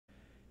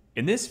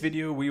In this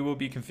video, we will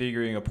be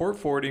configuring a port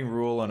forwarding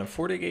rule on a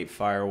FortiGate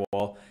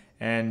firewall,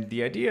 and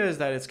the idea is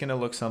that it's going to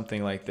look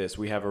something like this.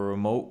 We have a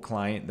remote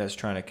client that's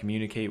trying to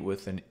communicate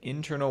with an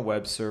internal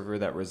web server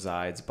that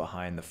resides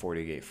behind the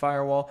FortiGate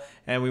firewall,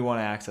 and we want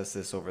to access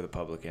this over the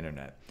public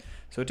internet.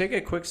 So take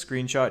a quick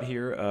screenshot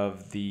here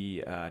of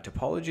the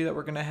topology that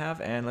we're going to have,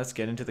 and let's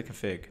get into the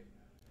config.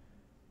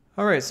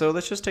 Alright, so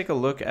let's just take a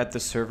look at the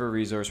server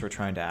resource we're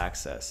trying to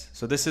access.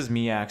 So this is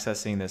me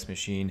accessing this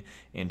machine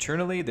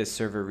internally, this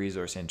server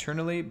resource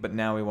internally, but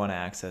now we want to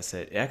access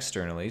it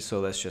externally, so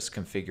let's just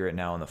configure it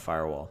now on the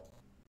firewall.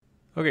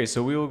 Okay,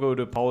 so we will go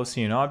to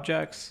Policy and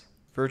Objects,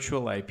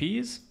 Virtual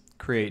IPs,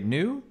 Create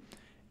New,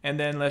 and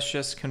then let's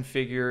just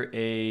configure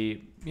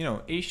a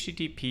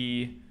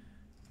HTTP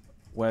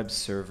web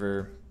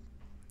server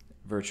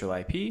virtual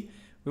IP.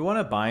 We want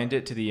to bind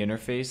it to the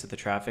interface that the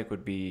traffic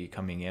would be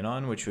coming in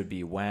on, which would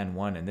be WAN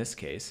 1 in this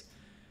case.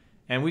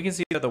 And we can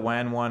see that the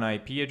WAN 1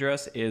 IP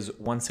address is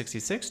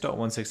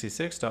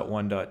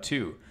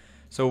 166.166.1.2.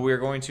 So we're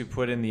going to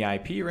put in the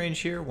IP range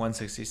here,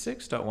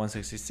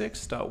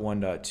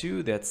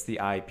 166.166.1.2. That's the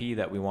IP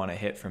that we want to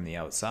hit from the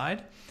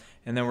outside.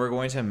 And then we're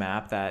going to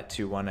map that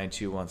to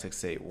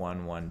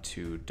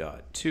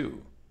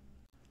 192.168.112.2.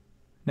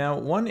 Now,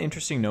 one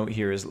interesting note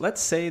here is, let's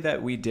say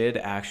that we did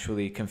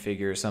actually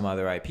configure some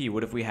other IP.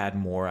 What if we had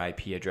more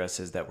IP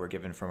addresses that were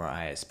given from our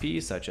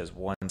ISP, such as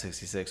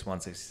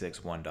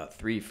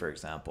 166.166.1.3, for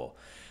example?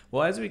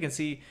 Well, as we can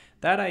see,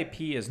 that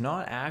IP is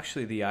not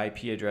actually the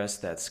IP address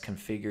that's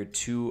configured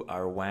to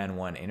our WAN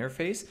 1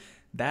 interface.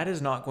 That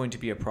is not going to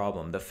be a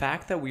problem. The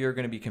fact that we are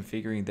going to be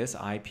configuring this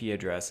IP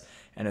address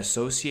and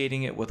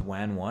associating it with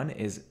WAN 1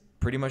 is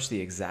pretty much the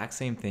exact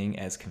same thing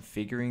as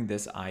configuring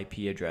this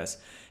IP address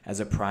as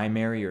a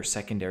primary or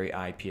secondary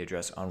IP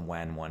address on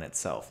WAN 1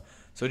 itself.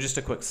 So just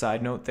a quick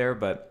side note there,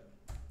 but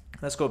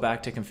let's go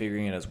back to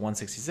configuring it as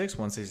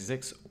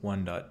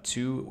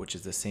 166.166.1.2, which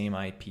is the same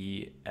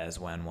IP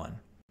as WAN 1.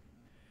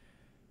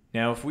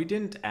 Now, if we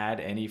didn't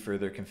add any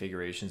further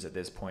configurations at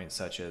this point,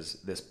 such as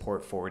this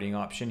port forwarding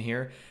option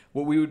here,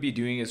 what we would be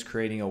doing is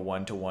creating a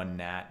one-to-one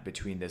NAT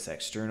between this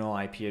external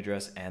IP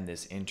address and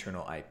this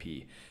internal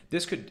IP.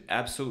 This could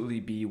absolutely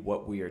be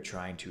what we are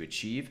trying to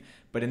achieve,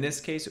 but in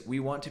this case, we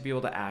want to be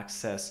able to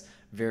access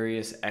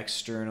various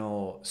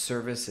external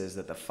services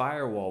that the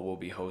firewall will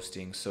be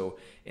hosting. So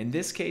in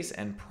this case,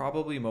 and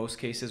probably most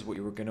cases, what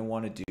you're going to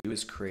want to do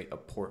is create a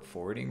port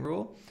forwarding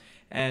rule.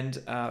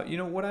 And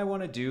what I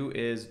want to do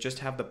is just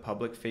have the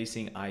public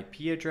facing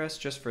IP address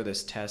just for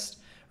this test,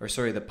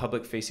 the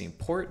public facing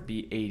port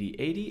be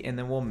 8080, and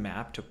then we'll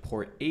map to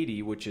port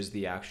 80, which is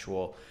the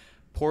actual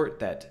port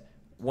that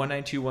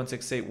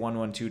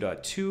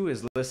 192.168.112.2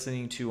 is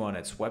listening to on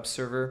its web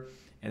server,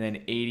 and then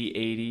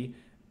 8080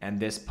 and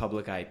this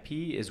public IP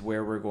is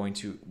where what we're going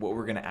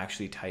to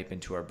actually type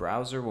into our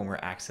browser when we're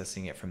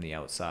accessing it from the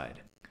outside.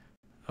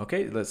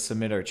 Okay, let's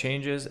submit our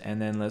changes, and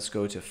then let's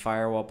go to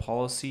Firewall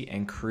Policy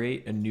and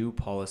create a new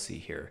policy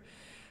here.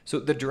 So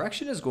the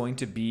direction is going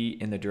to be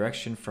in the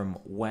direction from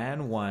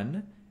WAN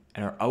 1,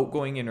 and our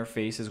outgoing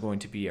interface is going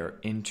to be our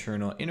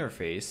internal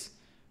interface.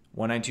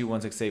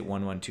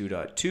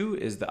 192.168.112.2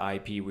 is the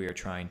IP we are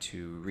trying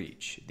to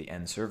reach, the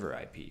end server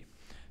IP.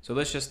 So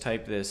let's just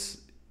type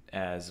this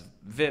as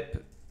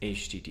VIP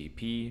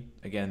HTTP.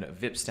 Again,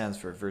 VIP stands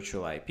for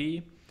virtual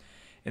IP.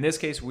 In this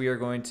case, we are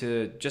going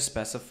to just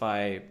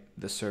specify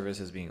the service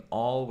as being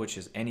all, which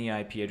is any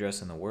IP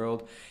address in the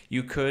world.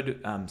 You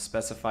could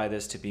specify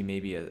this to be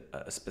maybe a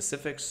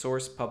specific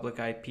source public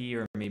IP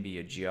or maybe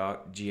a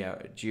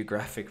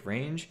geographic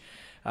range.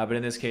 But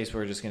in this case,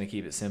 we're just going to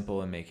keep it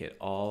simple and make it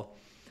all.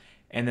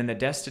 And then the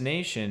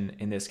destination,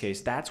 in this case,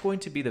 that's going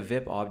to be the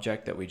VIP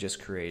object that we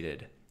just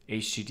created,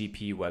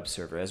 HTTP web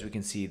server. As we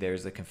can see,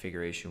 there's the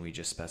configuration we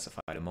just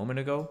specified a moment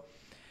ago.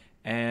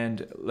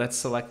 And let's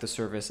select the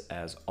service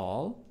as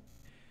all.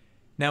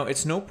 Now,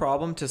 it's no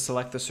problem to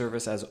select the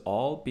service as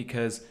all,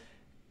 because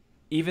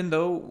even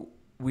though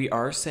we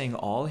are saying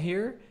all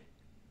here,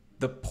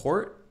 the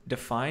port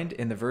defined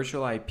in the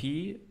virtual IP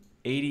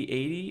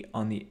 8080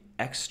 on the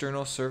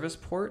external service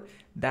port,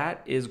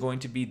 that is going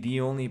to be the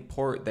only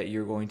port that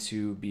you're going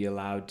to be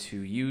allowed to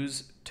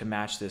use to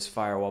match this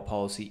firewall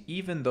policy,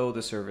 even though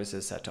the service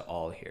is set to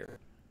all here.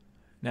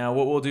 Now,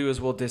 what we'll do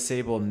is we'll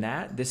disable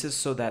NAT. This is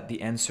so that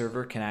the end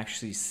server can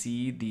actually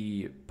see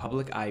the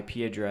public IP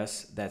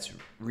address that's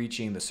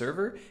reaching the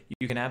server.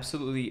 You can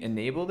absolutely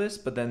enable this,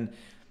 but then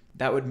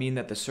that would mean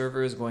that the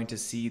server is going to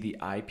see the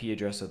IP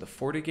address of the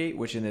FortiGate,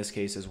 which in this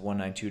case is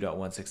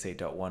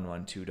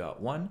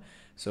 192.168.112.1.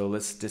 So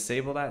let's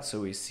disable that so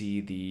we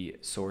see the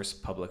source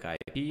public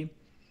IP.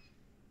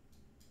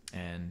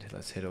 And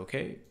let's hit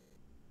OK.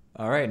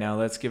 All right, now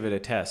let's give it a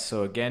test.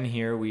 So again,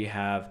 here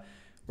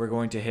we're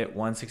going to hit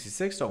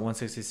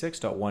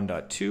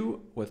 166.166.1.2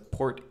 with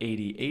port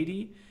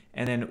 8080,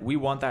 and then we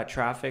want that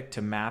traffic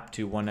to map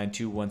to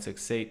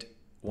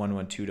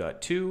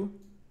 192.168.112.2,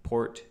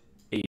 port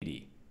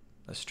 80.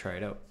 Let's try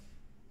it out.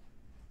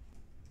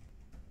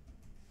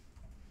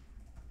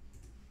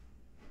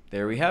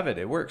 There we have it,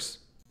 it works.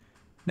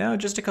 Now,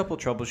 just a couple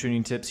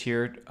troubleshooting tips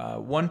here.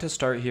 One to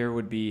start here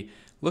would be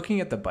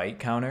looking at the byte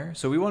counter.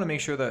 So we want to make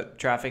sure that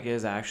traffic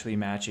is actually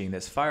matching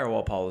this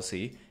firewall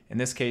policy. In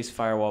this case,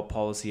 firewall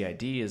policy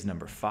ID is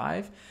number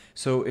 5.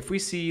 So if we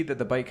see that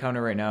the byte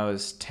counter right now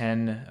is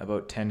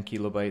about 10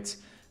 kilobytes,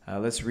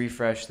 let's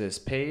refresh this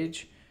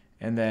page,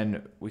 and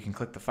then we can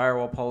click the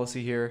firewall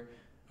policy here.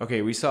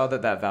 Okay, we saw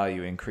that that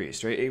value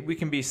increased, right? We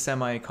can be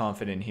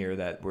semi-confident here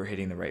that we're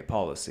hitting the right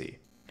policy.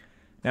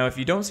 Now, if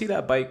you don't see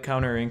that byte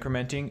counter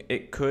incrementing,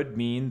 it could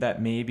mean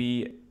that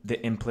maybe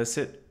the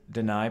implicit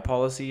deny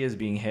policy is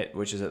being hit,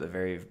 which is at the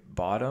very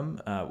bottom,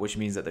 which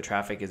means that the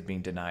traffic is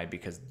being denied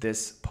because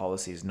this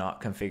policy is not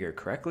configured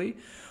correctly.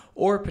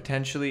 Or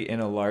potentially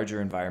in a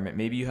larger environment,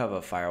 maybe you have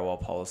a firewall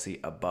policy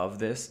above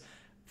this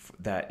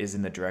that is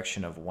in the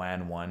direction of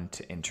WAN 1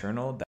 to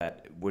internal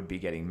that would be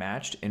getting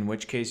matched, in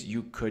which case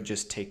you could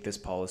just take this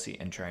policy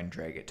and try and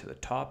drag it to the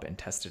top and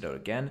test it out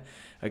again.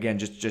 Again,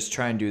 just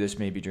try and do this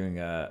maybe during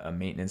a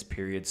maintenance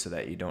period so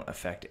that you don't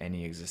affect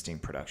any existing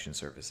production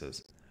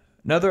services.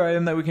 Another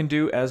item that we can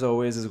do, as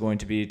always, is going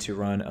to be to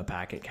run a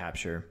packet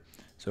capture.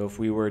 So if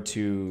we were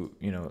to,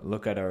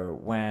 look at our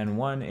WAN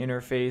 1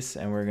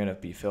 interface and we're going to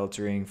be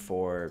filtering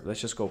for, let's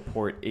just go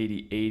port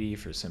 8080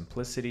 for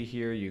simplicity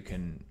here. You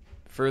can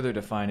further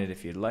define it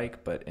if you'd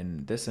like, but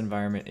in this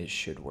environment, it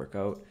should work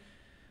out.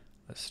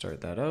 Let's start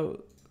that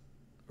out,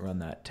 run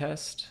that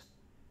test.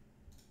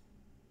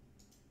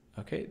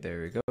 Okay,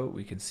 there we go.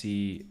 We can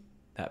see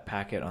that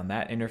packet on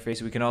that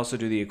interface. We can also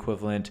do the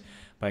equivalent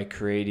by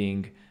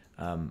creating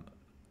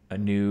a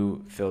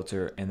new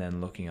filter and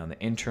then looking on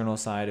the internal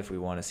side if we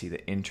want to see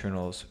the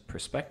internals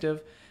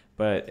perspective.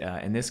 But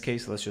in this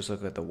case, let's just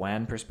look at the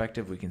WAN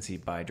perspective. We can see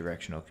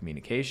bidirectional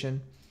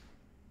communication.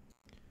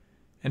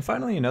 And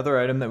finally, another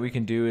item that we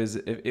can do is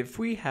if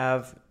we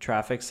have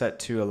traffic set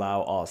to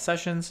allow all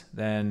sessions,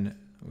 then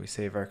we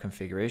save our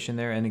configuration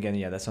there. And again,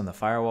 yeah, that's on the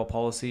firewall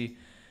policy.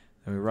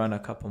 Then we run a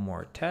couple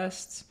more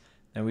tests.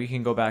 Then we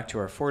can go back to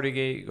our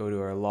FortiGate, go to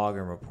our log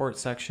and report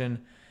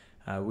section.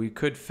 We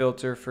could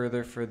filter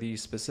further for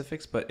these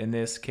specifics, but in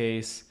this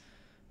case,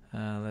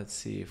 let's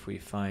see if we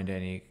find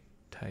any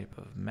type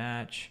of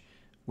match.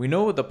 We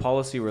know what the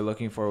policy we're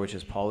looking for, which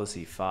is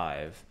policy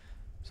 5.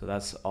 So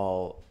that's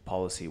all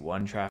policy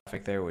 1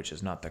 traffic there, which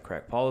is not the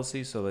correct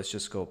policy. So let's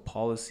just go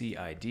policy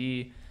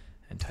ID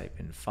and type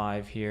in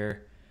 5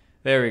 here.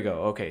 There we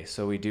go. Okay,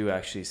 so we do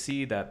actually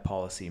see that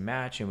policy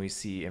match and we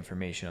see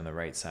information on the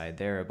right side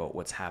there about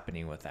what's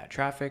happening with that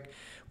traffic.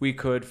 We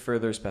could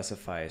further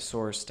specify a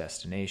source,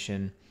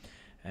 destination,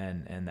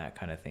 and that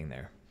kind of thing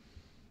there.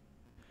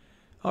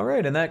 All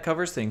right, and that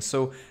covers things.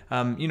 So,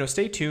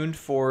 stay tuned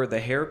for the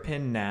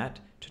Hairpin NAT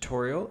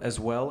tutorial as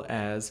well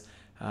as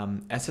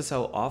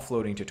SSL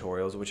offloading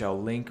tutorials, which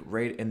I'll link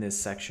right in this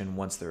section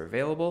once they're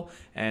available.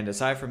 And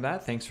aside from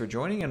that, thanks for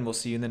joining, and we'll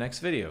see you in the next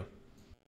video.